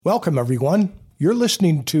Welcome, everyone. You're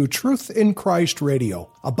listening to Truth in Christ Radio,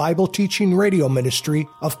 a Bible teaching radio ministry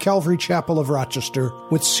of Calvary Chapel of Rochester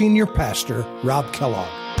with Senior Pastor Rob Kellogg.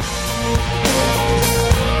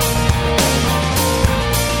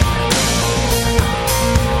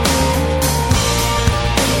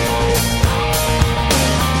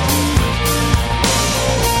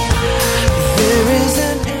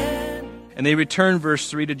 And they returned, verse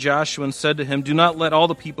 3, to Joshua and said to him, "Do not let all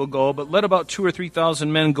the people go, but let about 2,000 or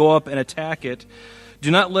 3,000 men go up and attack it. Do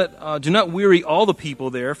not weary all the people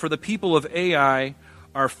there, for the people of Ai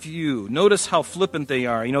are few." Notice how flippant they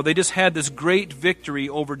are. You know, they just had this great victory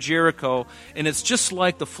over Jericho, and it's just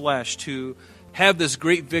like the flesh to have this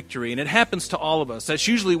great victory. And it happens to all of us. That's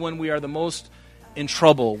usually when we are the most in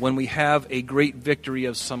trouble, when we have a great victory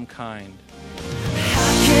of some kind.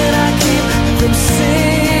 How can I keep from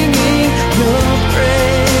singing your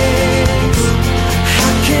praise?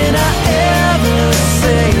 How can I ever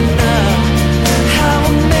say enough? How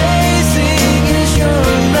amazing is your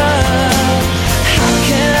love? How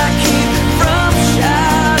can I keep from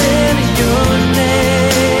shouting your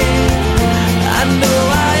name? I know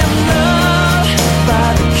I am loved by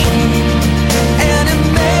the King, and it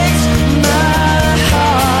makes my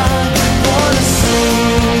heart wanna sing.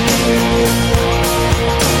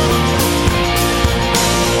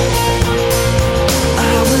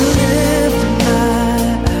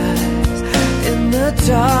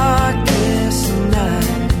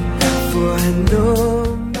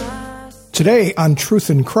 Today on Truth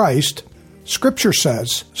in Christ, Scripture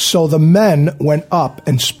says, "So the men went up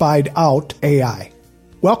and spied out Ai."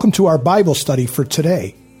 Welcome to our Bible study for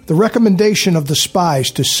today. The recommendation of the spies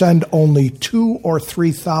to send only 2,000 or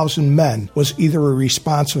 3,000 men was either a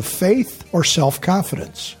response of faith or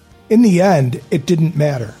self-confidence. In the end, it didn't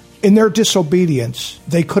matter. In their disobedience,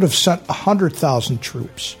 they could have sent 100,000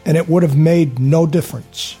 troops, and it would have made no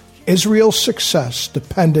difference. Israel's success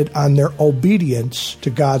depended on their obedience to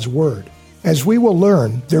God's word. As we will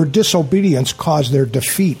learn, their disobedience caused their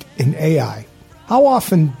defeat in Ai. How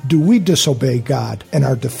often do we disobey God and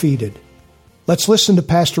are defeated? Let's listen to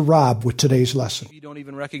Pastor Rob with today's lesson. You don't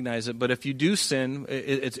even recognize it, but if you do sin,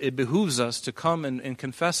 it behooves us to come and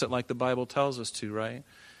confess it like the Bible tells us to, right?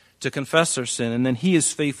 To confess our sin, and then He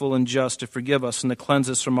is faithful and just to forgive us and to cleanse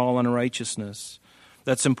us from all unrighteousness.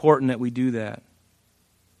 That's important that we do that.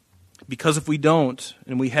 Because if we don't,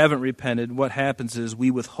 and we haven't repented, what happens is we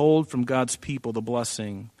withhold from God's people the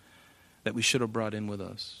blessing that we should have brought in with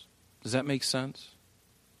us. Does that make sense?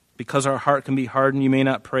 Because our heart can be hardened, you may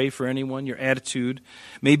not pray for anyone. Your attitude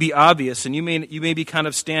may be obvious, and you may be kind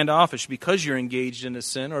of standoffish because you're engaged in a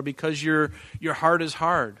sin or because your heart is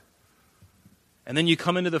hard. And then you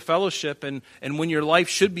come into the fellowship, and when your life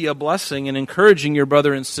should be a blessing and encouraging your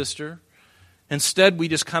brother and sister, instead we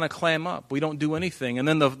just kind of clam up. We don't do anything. And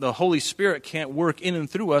then the Holy Spirit can't work in and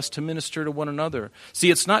through us to minister to one another. See,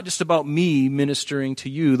 it's not just about me ministering to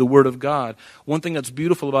you the Word of God. One thing that's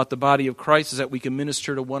beautiful about the body of Christ is that we can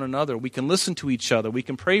minister to one another. We can listen to each other. We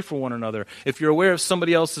can pray for one another. If you're aware of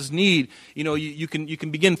somebody else's need, you can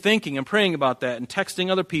begin thinking and praying about that and texting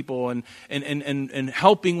other people and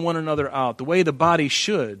helping one another out the way the body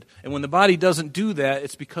should. And when the body doesn't do that,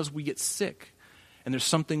 it's because we get sick. And there's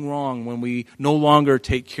something wrong when we no longer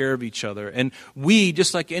take care of each other. And we,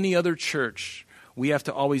 just like any other church, we have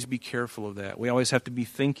to always be careful of that. We always have to be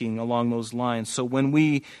thinking along those lines. So when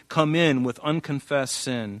we come in with unconfessed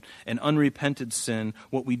sin and unrepented sin,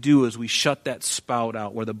 what we do is we shut that spout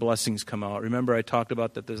out where the blessings come out. Remember, I talked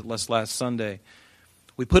about that this last Sunday.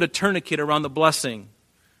 We put a tourniquet around the blessing,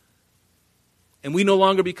 and we no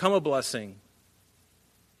longer become a blessing.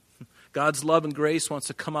 God's love and grace wants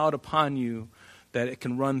to come out upon you, that it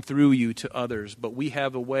can run through you to others. But we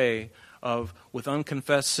have a way of, with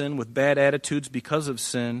unconfessed sin, with bad attitudes because of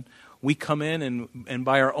sin, we come in and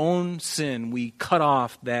by our own sin, we cut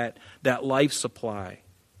off that life supply.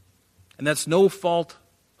 And that's no fault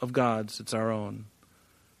of God's, it's our own.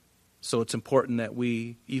 So it's important that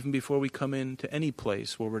we, even before we come into any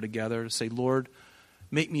place where we're together, to say, "Lord,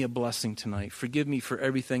 make me a blessing tonight. Forgive me for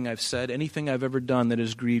everything I've said, anything I've ever done that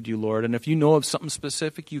has grieved you, Lord." And if you know of something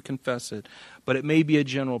specific, you confess it. But it may be a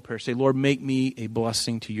general prayer. Say, "Lord, make me a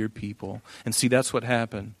blessing to your people." And see, that's what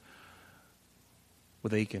happened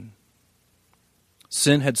with Achan.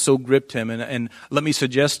 Sin had so gripped him. And let me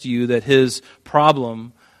suggest to you that his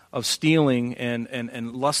problem of stealing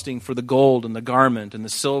and lusting for the gold and the garment and the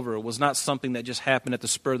silver was not something that just happened at the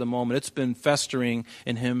spur of the moment. It's been festering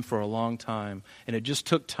in him for a long time. And it just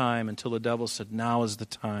took time until the devil said, "Now is the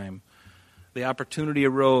time." The opportunity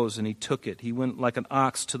arose and he took it. He went like an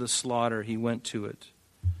ox to the slaughter. He went to it.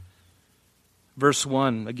 Verse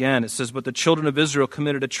 1, again, it says, "But the children of Israel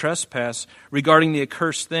committed a trespass regarding the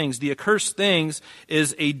accursed things." The accursed things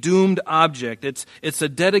is a doomed object. It's a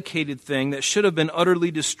dedicated thing that should have been utterly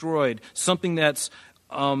destroyed, something that's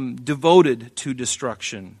devoted to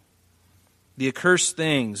destruction. The accursed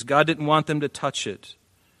things, God didn't want them to touch it.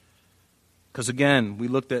 Because again, we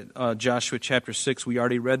looked at Joshua chapter 6, we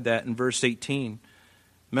already read that in verse 18.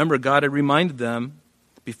 Remember, God had reminded them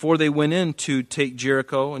before they went in to take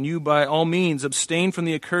Jericho, "And you by all means abstain from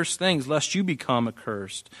the accursed things, lest you become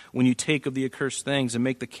accursed when you take of the accursed things, and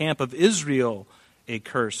make the camp of Israel a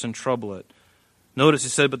curse and trouble it." Notice he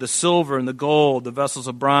said, "But the silver and the gold, the vessels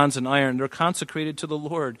of bronze and iron, they're consecrated to the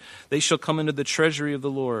Lord. They shall come into the treasury of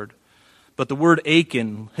the Lord." But the word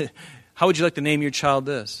Achan, how would you like to name your child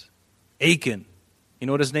this? Achan. You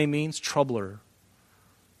know what his name means? Troubler.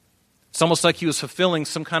 It's almost like he was fulfilling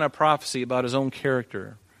some kind of prophecy about his own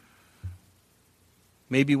character.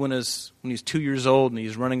 Maybe when he's 2 years old and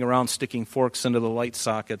he's running around sticking forks into the light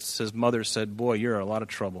sockets, his mother said, "Boy, you're a lot of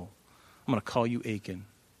trouble. I'm going to call you Achan."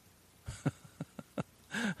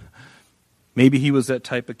 Maybe he was that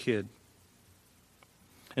type of kid.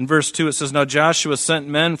 In verse 2 it says, "Now Joshua sent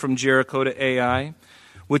men from Jericho to Ai,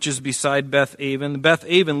 which is beside Beth-aven."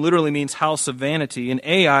 Beth-aven literally means house of vanity. And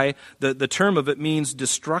Ai, the term of it means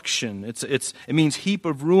destruction. It means heap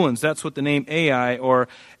of ruins. That's what the name Ai or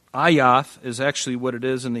Ayath is actually what it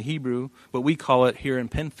is in the Hebrew. But we call it here in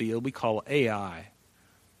Penfield, we call it Ai.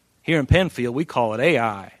 Here in Penfield, we call it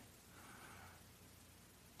Ai.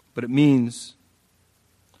 But it means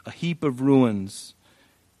a heap of ruins.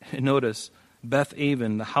 And notice,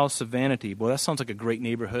 Beth-aven, the house of vanity. Boy, that sounds like a great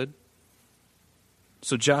neighborhood.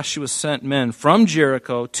 So Joshua sent men from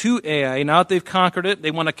Jericho to Ai. Now that they've conquered it,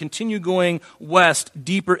 they want to continue going west,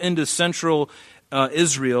 deeper into central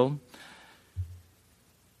Israel,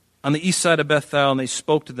 on the east side of Bethel, and they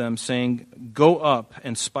spoke to them, saying, "Go up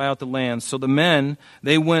and spy out the land." So the men,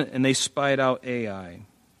 they went and they spied out Ai.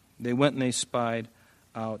 They went and they spied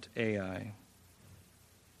out Ai.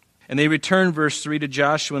 And they returned, verse 3, to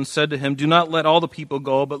Joshua and said to him, "Do not let all the people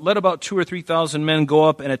go, but let about 2,000 or 3,000 men go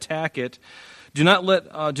up and attack it. Do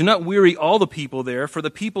not weary all the people there, for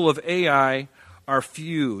the people of Ai are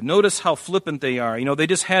few." Notice how flippant they are. You know, they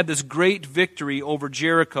just had this great victory over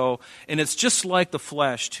Jericho, and it's just like the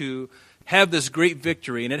flesh to have this great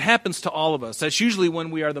victory. And it happens to all of us. That's usually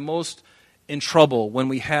when we are the most in trouble, when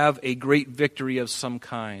we have a great victory of some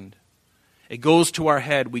kind. It goes to our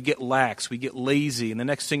head, we get lax, we get lazy, and the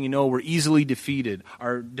next thing you know, we're easily defeated.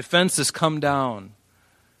 Our defenses come down.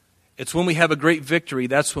 It's when we have a great victory,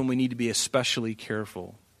 that's when we need to be especially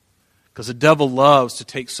careful. Because the devil loves to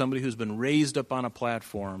take somebody who's been raised up on a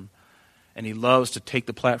platform, and he loves to take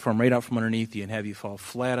the platform right out from underneath you and have you fall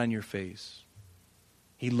flat on your face.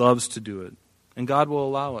 He loves to do it. And God will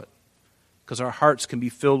allow it. Because our hearts can be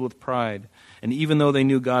filled with pride. And even though they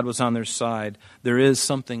knew God was on their side, there is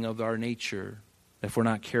something of our nature, if we're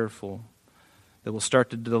not careful, that will start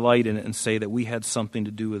to delight in it and say that we had something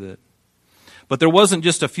to do with it. But there wasn't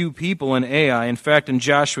just a few people in Ai. In fact, in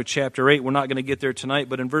Joshua chapter 8, we're not going to get there tonight,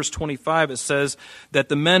 but in verse 25 it says that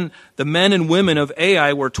the men and women of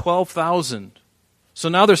Ai were 12,000. So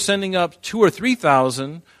now they're sending up 2,000 or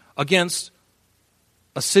 3,000 against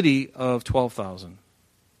a city of 12,000.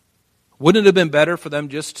 Wouldn't it have been better for them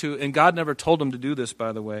just to, and God never told them to do this,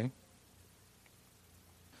 by the way.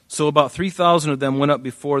 So about 3,000 of them went up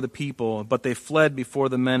before the people, but they fled before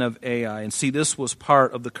the men of Ai. And see, this was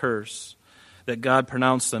part of the curse that God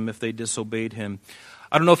pronounced them if they disobeyed him.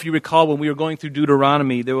 I don't know if you recall when we were going through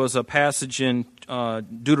Deuteronomy, there was a passage in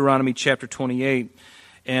Deuteronomy chapter 28.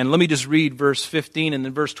 And let me just read verse 15 and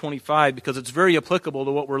then verse 25 because it's very applicable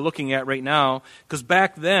to what we're looking at right now. Because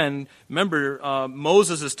back then, remember,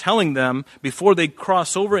 Moses is telling them before they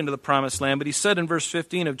cross over into the promised land, but he said in verse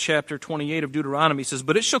 15 of chapter 28 of Deuteronomy, he says,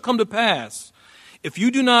 "But it shall come to pass, if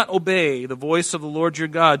you do not obey the voice of the Lord your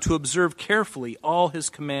God to observe carefully all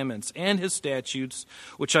his commandments and his statutes,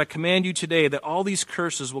 which I command you today, that all these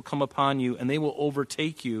curses will come upon you and they will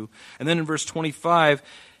overtake you." And then in verse 25,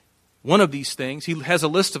 one of these things, he has a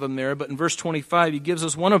list of them there, but in verse 25 he gives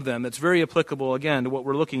us one of them that's very applicable again to what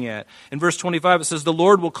we're looking at. In verse 25 it says, "The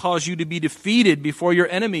Lord will cause you to be defeated before your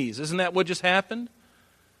enemies." Isn't that what just happened?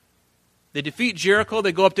 They defeat Jericho,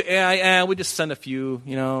 they go up to Ai, we just send a few,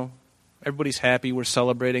 everybody's happy, we're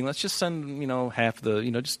celebrating. Let's just send, half the,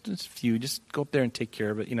 just a few. Just go up there and take care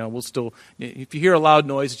of it. We'll still, if you hear a loud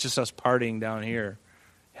noise, it's just us partying down here,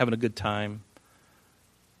 having a good time.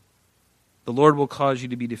 The Lord will cause you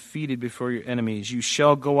to be defeated before your enemies. You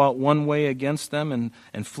shall go out one way against them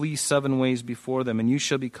and flee 7 ways before them, and you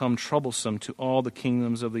shall become troublesome to all the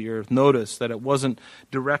kingdoms of the earth. Notice that it wasn't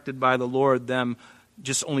directed by the Lord, them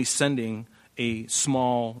just only sending a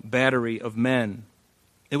small battery of men.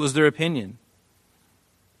 It was their opinion.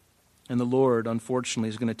 And the Lord, unfortunately,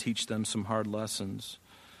 is going to teach them some hard lessons.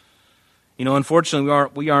 You know, unfortunately,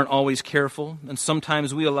 we aren't always careful, and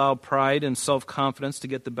sometimes we allow pride and self-confidence to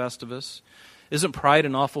get the best of us. Isn't pride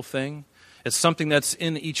an awful thing? It's something that's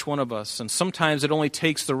in each one of us, and sometimes it only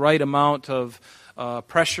takes the right amount of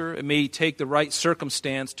pressure. It may take the right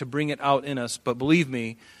circumstance to bring it out in us, but believe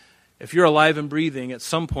me, if you're alive and breathing, at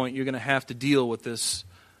some point you're going to have to deal with this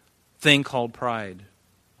thing called pride.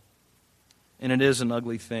 And it is an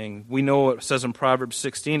ugly thing. We know what it says in Proverbs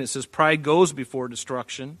 16. It says, pride goes before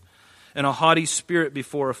destruction, and a haughty spirit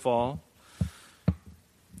before a fall.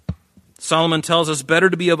 Solomon tells us, better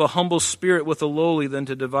to be of a humble spirit with the lowly than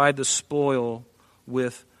to divide the spoil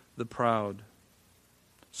with the proud.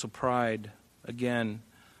 So pride, again,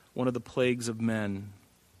 one of the plagues of men.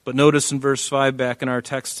 But notice in verse 5 back in our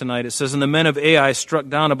text tonight, it says, and the men of Ai struck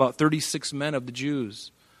down about 36 men of the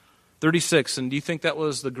Jews. 36. And do you think that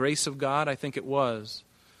was the grace of God? I think it was.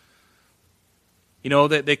 You know,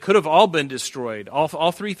 they could have all been destroyed.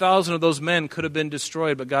 All 3,000 of those men could have been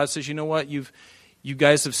destroyed. But God says, you know what? You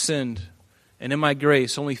guys have sinned. And in my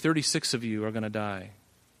grace, only 36 of you are going to die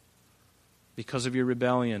because of your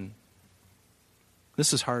rebellion.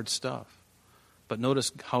 This is hard stuff. But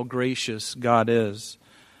notice how gracious God is.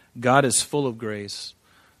 God is full of grace.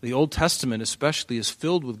 The Old Testament especially is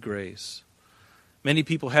filled with grace. Many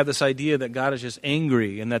people have this idea that God is just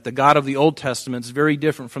angry and that the God of the Old Testament is very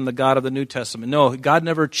different from the God of the New Testament. No, God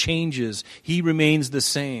never changes. He remains the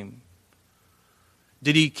same.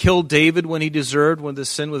 Did he kill David when he deserved, when the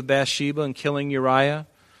sin with Bathsheba and killing Uriah?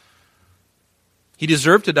 He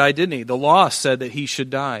deserved to die, didn't he? The law said that he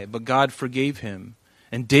should die, but God forgave him.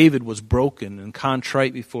 And David was broken and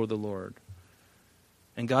contrite before the Lord.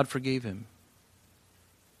 And God forgave him.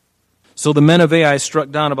 So the men of Ai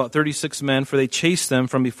struck down about 36 men, for they chased them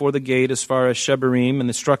from before the gate as far as Shebarim, and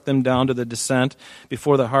they struck them down to the descent.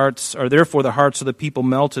 Therefore the hearts of the people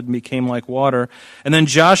melted and became like water. And then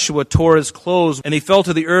Joshua tore his clothes, and he fell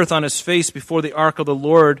to the earth on his face before the ark of the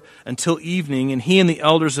Lord until evening. And he and the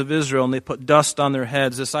elders of Israel, and they put dust on their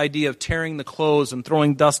heads. This idea of tearing the clothes and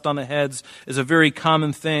throwing dust on the heads is a very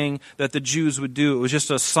common thing that the Jews would do. It was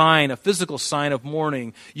just a sign, a physical sign of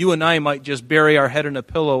mourning. You and I might just bury our head in a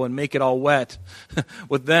pillow and make it all wet.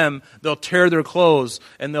 With them, they'll tear their clothes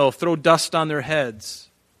and they'll throw dust on their heads.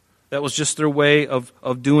 That was just their way of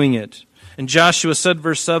doing it. And Joshua said,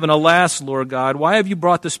 verse 7, alas, Lord God, why have you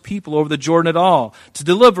brought this people over the Jordan at all? To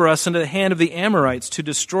deliver us into the hand of the Amorites, to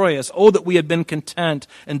destroy us. Oh, that we had been content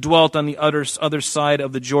and dwelt on the other side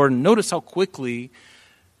of the Jordan. Notice how quickly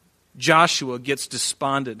Joshua gets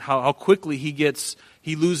despondent, how quickly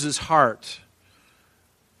he loses heart.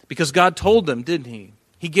 Because God told them, didn't he?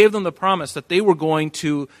 He gave them the promise that they were going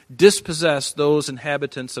to dispossess those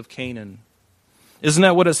inhabitants of Canaan. Isn't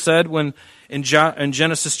that what it said when in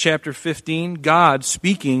Genesis chapter 15, God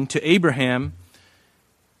speaking to Abraham,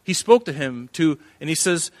 he spoke to him and he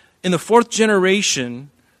says, in the 4th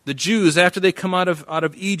generation, the Jews, after they come out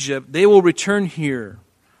of Egypt, they will return here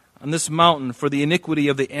on this mountain, for the iniquity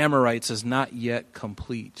of the Amorites is not yet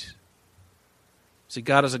complete. See,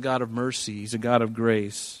 God is a God of mercy. He's a God of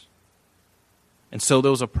grace. And so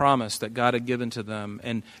there was a promise that God had given to them.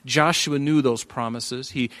 And Joshua knew those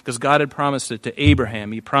promises because God had promised it to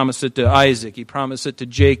Abraham. He promised it to Isaac. He promised it to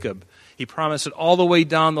Jacob. He promised it all the way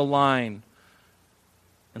down the line.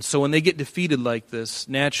 And so when they get defeated like this,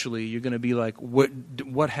 naturally you're going to be like,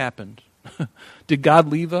 what happened? Did God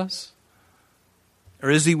leave us? Or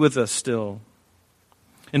is he with us still?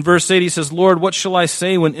 In verse 8 he says, Lord, what shall I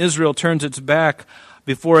say when Israel turns its back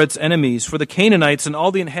before its enemies? For the Canaanites and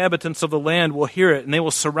all the inhabitants of the land will hear it, and they will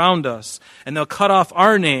surround us, and they'll cut off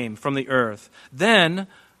our name from the earth. Then,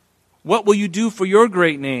 what will you do for your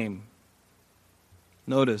great name?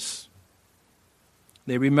 Notice,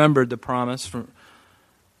 they remembered the promise.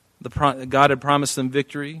 God had promised them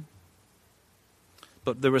victory,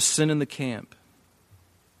 but there was sin in the camp.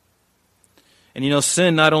 And you know,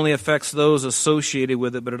 sin not only affects those associated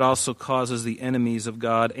with it, but it also causes the enemies of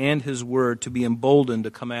God and His Word to be emboldened to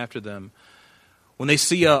come after them. When they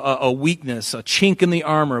see a weakness, a chink in the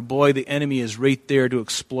armor, boy, the enemy is right there to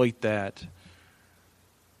exploit that.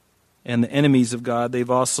 And the enemies of God, they've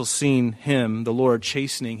also seen Him, the Lord,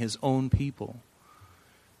 chastening His own people.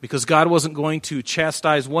 Because God wasn't going to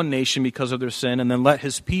chastise one nation because of their sin and then let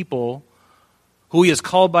His people who he has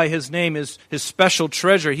called by his name, his special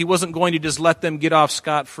treasure. He wasn't going to just let them get off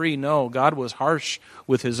scot-free. No, God was harsh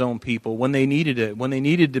with his own people when they needed it, when they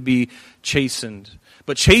needed to be chastened.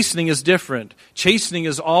 But chastening is different. Chastening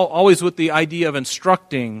is always with the idea of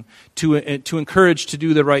instructing, to encourage to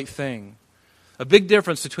do the right thing. A big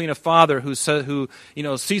difference between a father who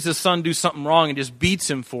sees his son do something wrong and just beats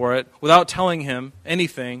him for it without telling him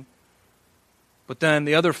anything. But then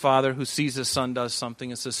the other father who sees his son does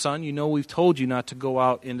something and says, "Son, you know we've told you not to go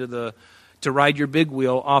out to ride your big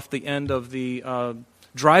wheel off the end of the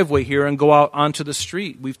driveway here and go out onto the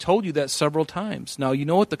street. We've told you that several times. Now you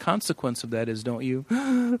know what the consequence of that is, don't you?"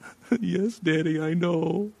 "Yes, Daddy, I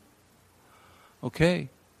know." "Okay,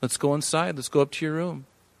 let's go inside. Let's go up to your room.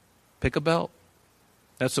 Pick a belt."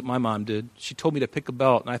 That's what my mom did. She told me to pick a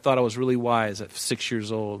belt, and I thought I was really wise at 6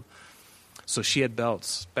 years old. So she had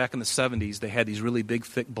belts. Back in the 70s, they had these really big,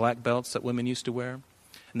 thick black belts that women used to wear.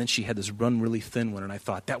 And then she had this really thin one, and I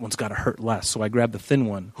thought, that one's got to hurt less. So I grabbed the thin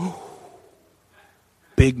one.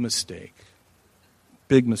 Big mistake.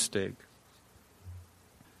 Big mistake.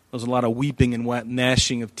 There was a lot of weeping and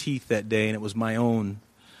gnashing of teeth that day, and it was my own.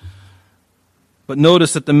 But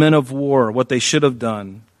notice that the men of war, what they should have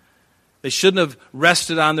done, they shouldn't have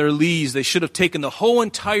rested on their lees. They should have taken the whole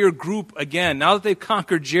entire group again. Now that they've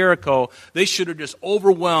conquered Jericho, they should have just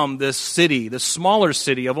overwhelmed this city, this smaller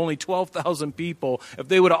city of only 12,000 people. If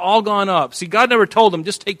they would have all gone up. See, God never told them,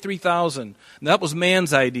 just take 3,000. And that was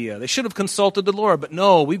man's idea. They should have consulted the Lord. But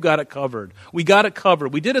no, we've got it covered. We got it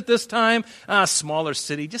covered. We did it this time. Smaller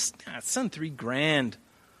city. Just send $3,000.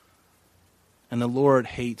 And the Lord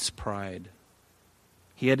hates pride.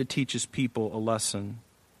 He had to teach his people a lesson.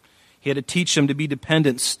 He had to teach them to be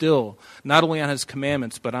dependent still, not only on his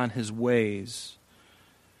commandments, but on his ways.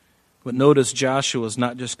 But notice Joshua was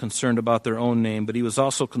not just concerned about their own name, but he was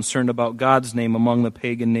also concerned about God's name among the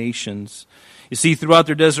pagan nations. You see, throughout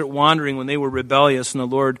their desert wandering, when they were rebellious and the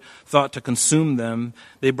Lord thought to consume them,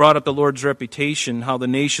 they brought up the Lord's reputation, how the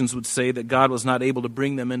nations would say that God was not able to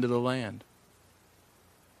bring them into the land.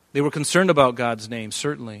 They were concerned about God's name,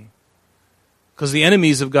 certainly. Because the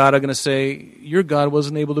enemies of God are going to say, your God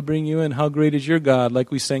wasn't able to bring you in. How great is your God? Like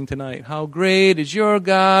we sang tonight. How great is your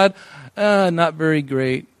God? Not very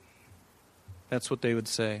great. That's what they would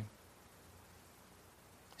say.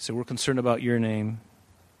 So we're concerned about your name.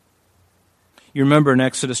 You remember in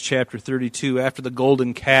Exodus chapter 32, after the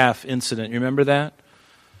golden calf incident, you remember that?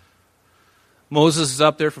 Moses is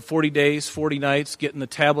up there for 40 days, 40 nights, getting the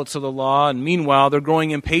tablets of the law, and meanwhile they're growing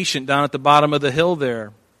impatient down at the bottom of the hill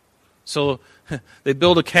there. So they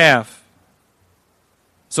build a calf.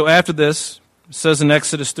 So after this, it says in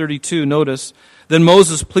Exodus 32, notice, then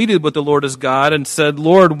Moses pleaded with the Lord his God and said,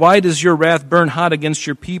 Lord, why does your wrath burn hot against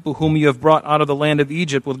your people whom you have brought out of the land of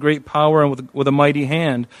Egypt with great power and with a mighty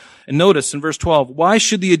hand? And notice in verse 12, why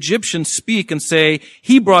should the Egyptians speak and say,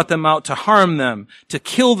 he brought them out to harm them, to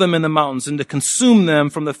kill them in the mountains, and to consume them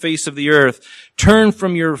from the face of the earth? Turn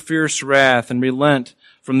from your fierce wrath and relent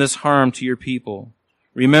from this harm to your people.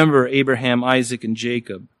 Remember Abraham, Isaac, and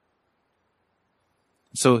Jacob.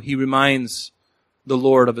 So he reminds the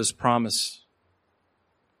Lord of his promise.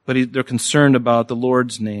 But they're concerned about the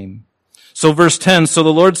Lord's name. So verse 10, so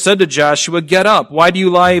the Lord said to Joshua, get up. Why do you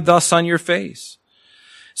lie thus on your face?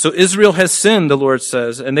 So Israel has sinned, the Lord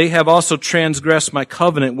says, and they have also transgressed my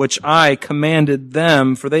covenant, which I commanded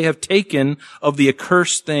them, for they have taken of the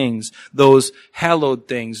accursed things, those hallowed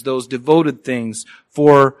things, those devoted things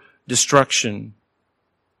for destruction.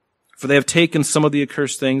 For they have taken some of the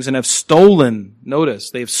accursed things and have stolen. Notice,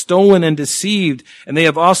 they have stolen and deceived, and they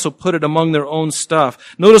have also put it among their own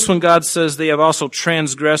stuff. Notice when God says they have also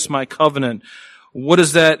transgressed my covenant. What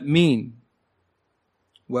does that mean?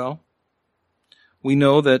 Well, we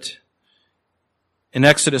know that in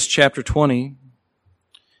Exodus chapter 20,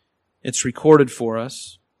 it's recorded for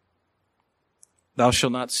us, thou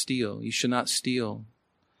shalt not steal, you shall not steal.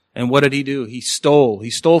 And what did he do? He stole. He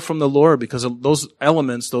stole from the Lord because those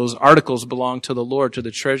elements, those articles belong to the Lord, to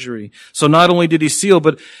the treasury. So not only did he steal,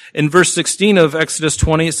 but in verse 16 of Exodus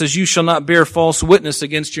 20, it says, you shall not bear false witness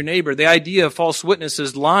against your neighbor. The idea of false witness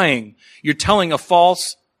is lying. You're telling a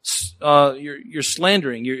false, you're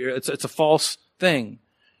slandering. It's a false thing.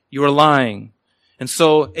 You are lying. And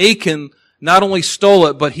so Achan not only stole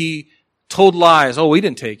it, but he told lies. Oh, we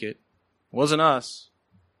didn't take it. It wasn't us.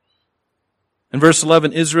 In verse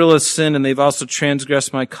 11, Israel has sinned and they've also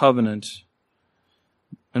transgressed my covenant.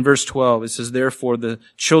 In verse 12, it says, therefore the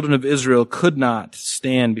children of Israel could not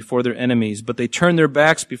stand before their enemies, but they turned their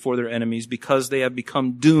backs before their enemies because they have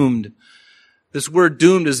become doomed. This word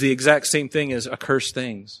doomed is the exact same thing as accursed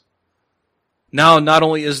things. Now, not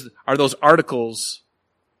only are those articles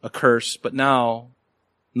a curse, but now,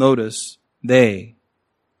 notice,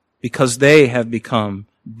 because they have become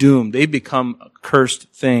doomed. They've become accursed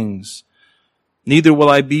things. Neither will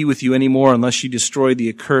I be with you anymore unless you destroy the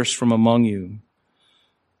accursed from among you.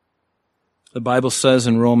 The Bible says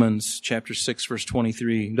in Romans chapter 6, verse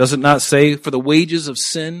 23, does it not say, for the wages of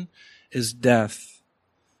sin is death,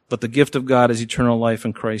 but the gift of God is eternal life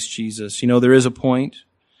in Christ Jesus. You know, there is a point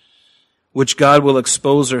which God will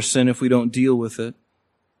expose our sin if we don't deal with it.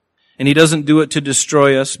 And He doesn't do it to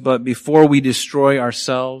destroy us, but before we destroy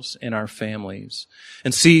ourselves and our families.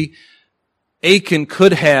 And see, Achan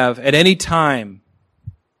could have, at any time,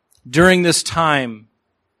 during this time,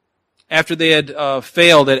 after they had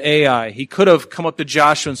failed at Ai, he could have come up to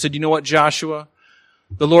Joshua and said, you know what, Joshua?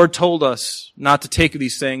 The Lord told us not to take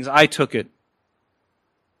these things. I took it.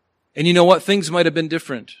 And you know what? Things might have been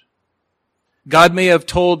different. God may have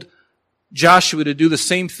told Joshua to do the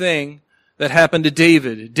same thing that happened to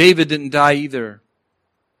David. David didn't die either.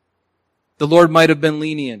 The Lord might have been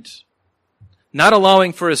lenient, not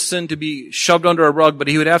allowing for his sin to be shoved under a rug, but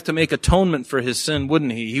he would have to make atonement for his sin,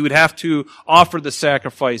 wouldn't he? He would have to offer the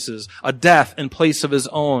sacrifices, a death in place of his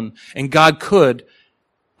own. And God could,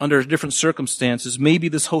 under different circumstances, maybe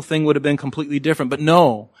this whole thing would have been completely different. But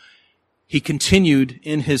no, he continued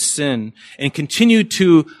in his sin and continued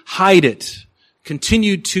to hide it,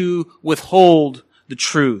 continued to withhold the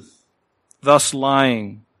truth, thus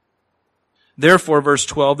lying. Therefore, verse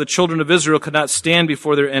 12, the children of Israel could not stand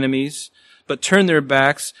before their enemies, but turned their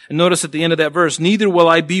backs. And notice at the end of that verse, neither will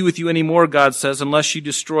I be with you anymore, God says, unless you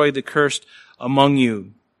destroy the cursed among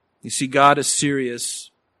you. You see, God is serious.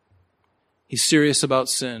 He's serious about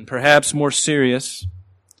sin. Perhaps more serious,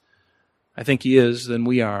 I think He is, than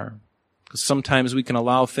we are. Because sometimes we can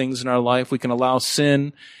allow things in our life, we can allow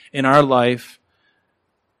sin in our life,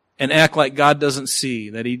 and act like God doesn't see,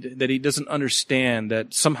 that He doesn't understand,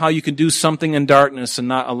 that somehow you can do something in darkness and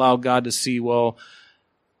not allow God to see. Well,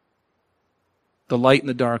 the light and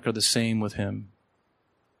the dark are the same with Him.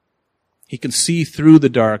 He can see through the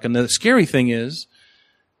dark. And the scary thing is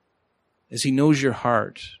He knows your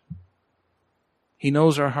heart. He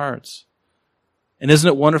knows our hearts. And isn't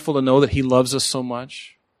it wonderful to know that He loves us so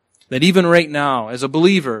much? That even right now, as a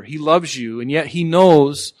believer, He loves you, and yet He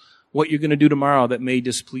knows what you're going to do tomorrow that may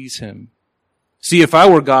displease Him. See, if I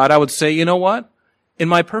were God, I would say, you know what? In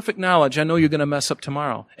my perfect knowledge, I know you're going to mess up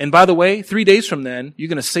tomorrow. And by the way, 3 days from then, you're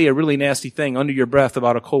going to say a really nasty thing under your breath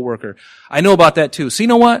about a coworker. I know about that too. So you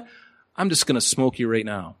know what? I'm just going to smoke you right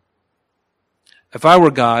now. If I were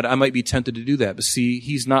God, I might be tempted to do that. But see,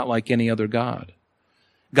 He's not like any other God.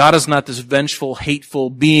 God is not this vengeful, hateful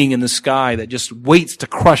being in the sky that just waits to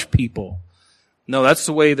crush people. No, that's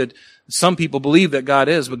the way that some people believe that God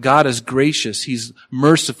is, but God is gracious. He's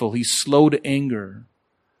merciful. He's slow to anger.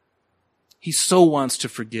 He so wants to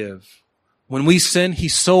forgive. When we sin, He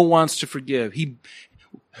so wants to forgive.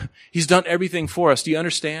 He's done everything for us. Do you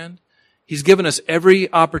understand? He's given us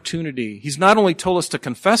every opportunity. He's not only told us to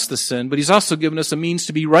confess the sin, but He's also given us a means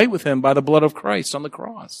to be right with Him by the blood of Christ on the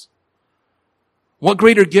cross. What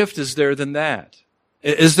greater gift is there than that?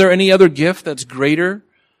 Is there any other gift that's greater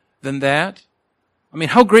than that? I mean,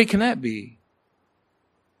 how great can that be?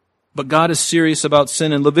 But God is serious about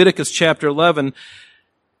sin. In Leviticus chapter 11,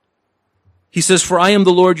 He says, for I am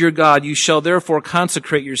the Lord your God. You shall therefore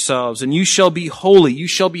consecrate yourselves, and you shall be holy. You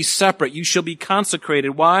shall be separate. You shall be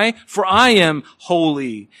consecrated. Why? For I am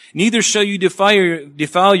holy. Neither shall you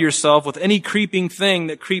defile yourself with any creeping thing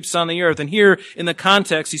that creeps on the earth. And here in the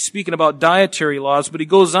context, He's speaking about dietary laws, but He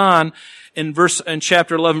goes on in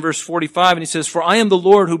chapter 11, verse 45, and He says, for I am the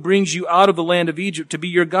Lord who brings you out of the land of Egypt to be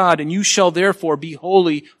your God, and you shall therefore be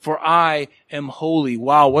holy, for I am holy.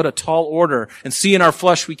 Wow, what a tall order. And see, in our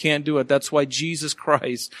flesh we can't do it. That's why Jesus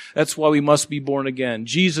Christ, that's why we must be born again.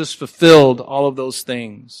 Jesus fulfilled all of those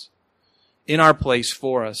things in our place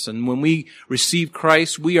for us. And when we receive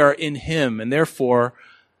Christ, we are in Him, and therefore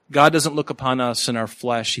God doesn't look upon us in our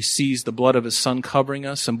flesh. He sees the blood of His Son covering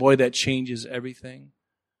us, and boy, that changes everything.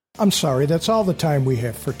 I'm sorry, that's all the time we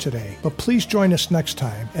have for today. But please join us next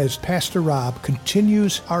time as Pastor Rob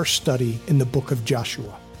continues our study in the book of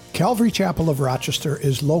Joshua. Calvary Chapel of Rochester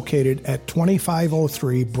is located at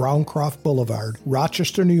 2503 Browncroft Boulevard,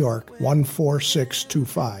 Rochester, New York,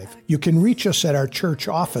 14625. You can reach us at our church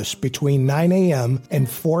office between 9 a.m. and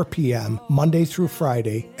 4 p.m. Monday through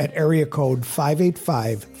Friday at area code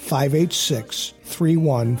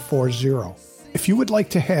 585-586-3140. If you would like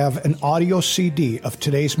to have an audio CD of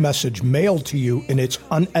today's message mailed to you in its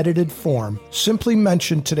unedited form, simply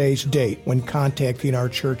mention today's date when contacting our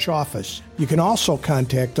church office. You can also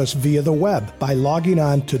contact us via the web by logging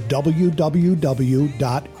on to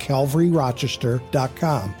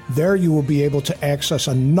www.calvaryrochester.com. There you will be able to access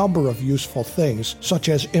a number of useful things, such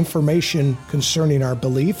as information concerning our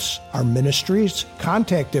beliefs, our ministries,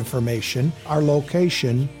 contact information, our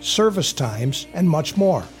location, service times, and much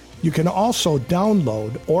more. You can also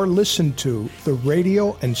download or listen to the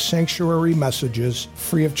radio and sanctuary messages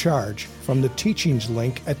free of charge from the teachings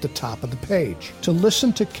link at the top of the page. To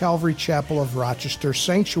listen to Calvary Chapel of Rochester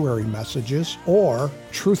sanctuary messages or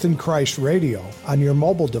Truth in Christ Radio on your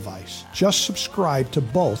mobile device, just subscribe to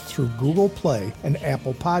both through Google Play and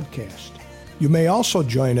Apple Podcast. You may also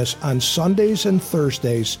join us on Sundays and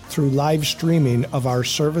Thursdays through live streaming of our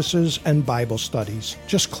services and Bible studies.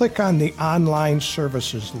 Just click on the online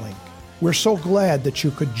services link. We're so glad that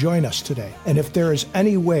you could join us today. And if there is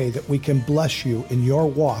any way that we can bless you in your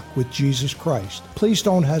walk with Jesus Christ, please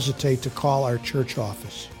don't hesitate to call our church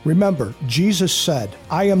office. Remember, Jesus said,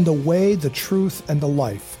 "I am the way, the truth, and the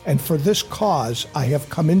life, and for this cause I have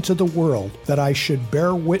come into the world, that I should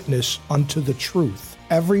bear witness unto the truth.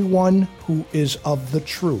 Everyone who is of the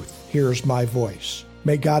truth hears my voice."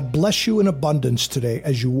 May God bless you in abundance today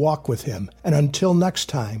as you walk with Him. And until next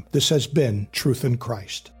time, this has been Truth in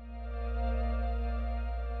Christ.